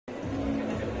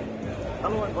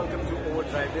Hello and welcome to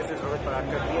Overdrive. This is Rohit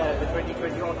Paratkar. We are at the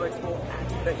 2020 Auto Expo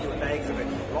at the Hyundai exhibit.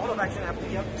 A lot of action happening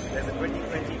here. There's a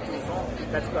 2020 Tucson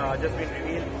that's just been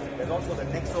revealed. There's also the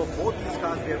Nexo. Both these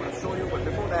cars we are going to show you. But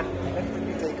before that, let's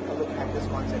quickly take a look at this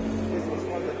concept. This is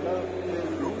called the Le Fil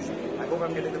Rouge. I hope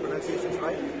I'm getting the pronunciations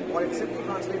right. What it simply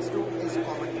translates to is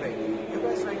common thread.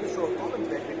 Hyundai is trying to show a common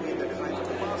thread between the designs of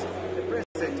the past, the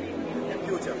present, and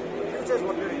future. The future is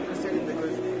what we're interested in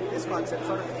because this concept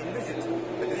sort of envisions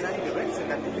the design direction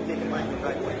that will be taken by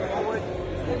Hyundai going forward.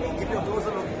 We'll give you a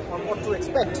closer look on what to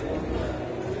expect.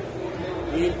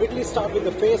 We'll quickly start with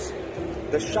the face.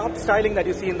 The sharp styling that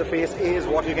you see in the face is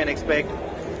what you can expect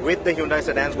with the Hyundai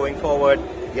sedans going forward.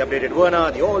 The updated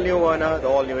Verna, the all-new Verna, the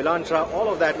all-new Elantra, all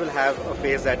of that will have a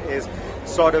face that is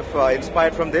sort of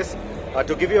inspired from this.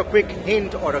 To give you a quick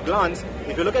hint or a glance,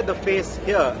 if you look at the face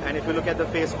here and if you look at the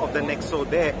face of the Nexo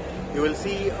there, you will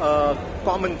see a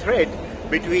common thread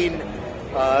between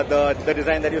the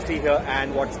design that you see here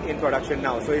and what's in production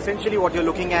now. So essentially what you're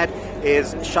looking at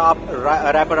is sharp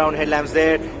wraparound headlamps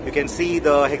there. You can see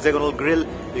the hexagonal grille.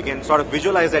 You can sort of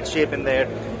visualize that shape in there.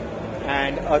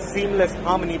 And a seamless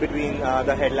harmony between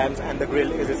the headlamps and the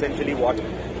grille is essentially what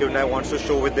Hyundai wants to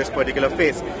show with this particular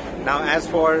face. Now as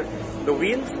for the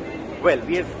wheels, well,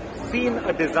 we have seen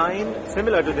a design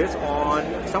similar to this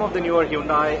on some of the newer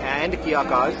Hyundai and Kia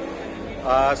cars.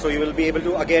 So you will be able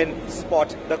to again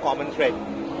spot the common thread.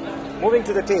 Moving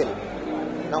to the tail.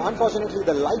 Now unfortunately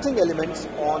the lighting elements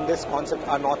on this concept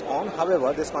are not on.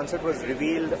 However, this concept was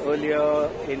revealed earlier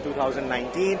in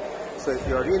 2019. So if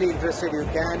you're really interested, you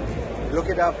can look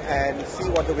it up and see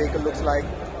what the vehicle looks like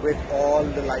with all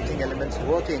the lighting elements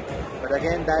working. But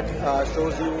again, that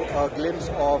shows you a glimpse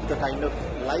of the kind of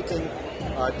lighting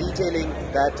detailing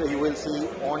that you will see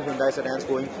on Hyundai sedans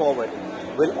going forward.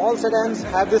 Will all sedans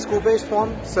have this coupe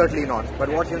form? Certainly not. But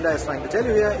what Hyundai is trying to tell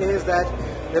you here is that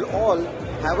they'll all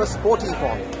have a sporty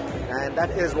form. And that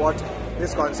is what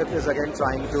this concept is again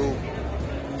trying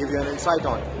to give you an insight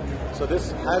on. So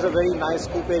this has a very nice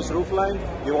coupe-ish roofline.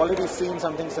 You've already seen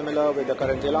something similar with the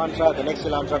current Elantra. The next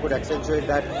Elantra could accentuate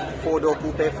that four-door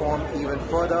coupe form even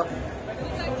further.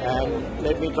 And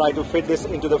let me try to fit this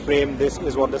into the frame. This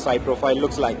is what the side profile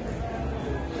looks like.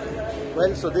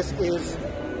 Well, so this is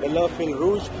the Le Fil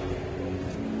Rouge.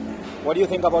 What do you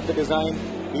think about the design?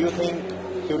 Do you think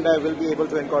Hyundai will be able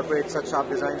to incorporate such sharp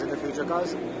designs in the future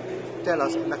cars? Tell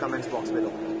us in the comments box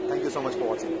below. Thank you so much for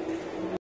watching.